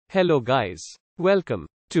Hello guys. Welcome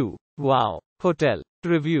to Wow Hotel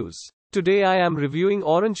Reviews. Today I am reviewing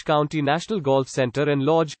Orange County National Golf Center and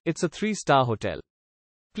Lodge. It's a 3-star hotel.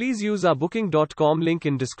 Please use our booking.com link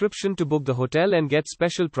in description to book the hotel and get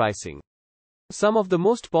special pricing. Some of the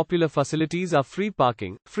most popular facilities are free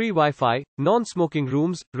parking, free Wi-Fi, non-smoking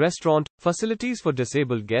rooms, restaurant, facilities for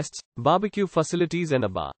disabled guests, barbecue facilities and a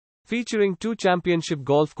bar. Featuring 2 championship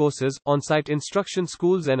golf courses, on-site instruction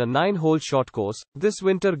schools and a 9-hole short course, this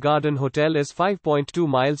Winter Garden Hotel is 5.2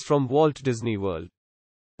 miles from Walt Disney World.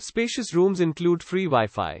 Spacious rooms include free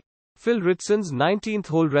Wi-Fi. Phil Ritson's 19th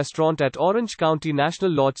hole restaurant at Orange County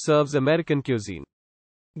National Lodge serves American cuisine.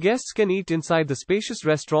 Guests can eat inside the spacious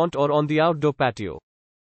restaurant or on the outdoor patio.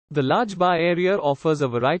 The large bar area offers a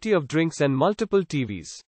variety of drinks and multiple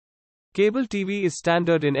TVs. Cable TV is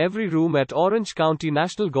standard in every room at Orange County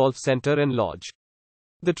National Golf Center and Lodge.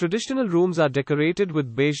 The traditional rooms are decorated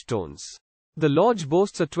with beige tones. The lodge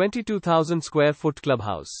boasts a 22,000 square foot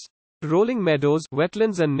clubhouse. Rolling meadows,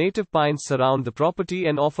 wetlands and native pines surround the property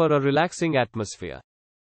and offer a relaxing atmosphere.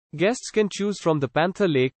 Guests can choose from the Panther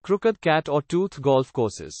Lake, Crooked Cat or Tooth golf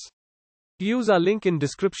courses. Use our link in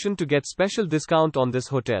description to get special discount on this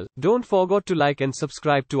hotel. Don't forget to like and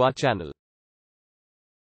subscribe to our channel.